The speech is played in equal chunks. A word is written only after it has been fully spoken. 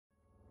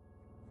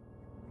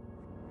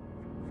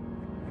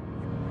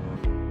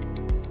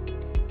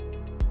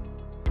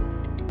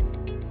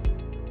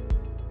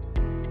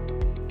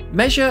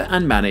Measure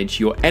and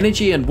manage your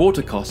energy and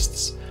water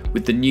costs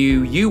with the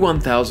new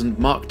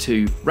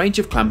U1000MKII range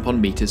of clamp-on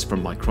meters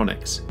from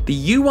Micronics.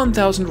 The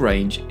U1000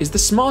 range is the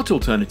smart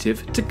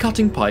alternative to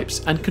cutting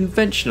pipes and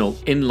conventional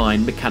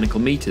inline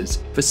mechanical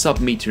meters for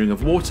sub-metering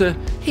of water,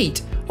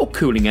 heat or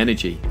cooling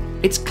energy.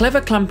 Its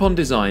clever clamp-on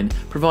design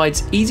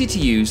provides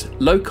easy-to-use,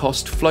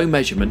 low-cost flow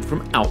measurement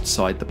from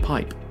outside the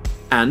pipe.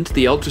 And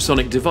the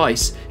ultrasonic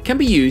device can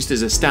be used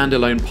as a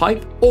standalone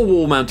pipe or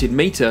wall-mounted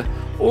meter,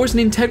 or as an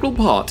integral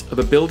part of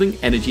a building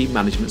energy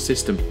management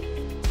system.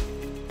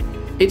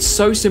 It's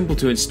so simple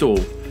to install.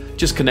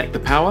 Just connect the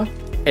power,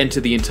 enter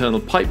the internal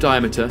pipe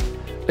diameter,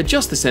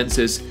 adjust the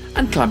sensors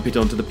and clamp it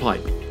onto the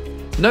pipe.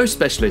 No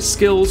specialist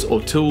skills or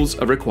tools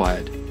are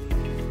required.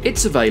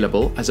 It's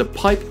available as a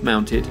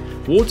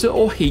pipe-mounted water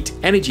or heat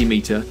energy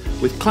meter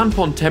with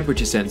clamp-on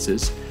temperature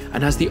sensors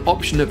and has the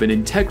option of an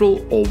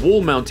integral or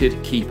wall-mounted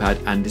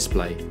keypad and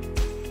display.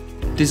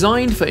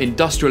 Designed for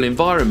industrial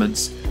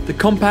environments, the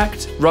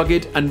compact,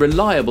 rugged and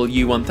reliable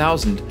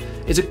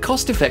U1000 is a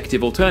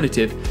cost-effective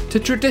alternative to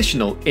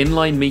traditional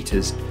inline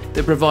meters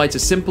that provides a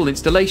simple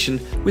installation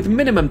with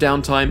minimum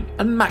downtime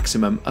and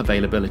maximum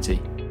availability.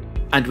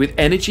 And with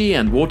energy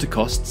and water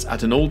costs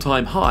at an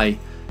all-time high,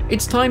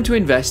 it's time to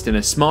invest in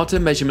a smarter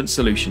measurement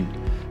solution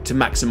to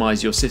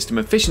maximize your system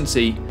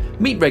efficiency,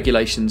 meet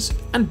regulations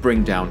and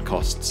bring down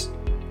costs.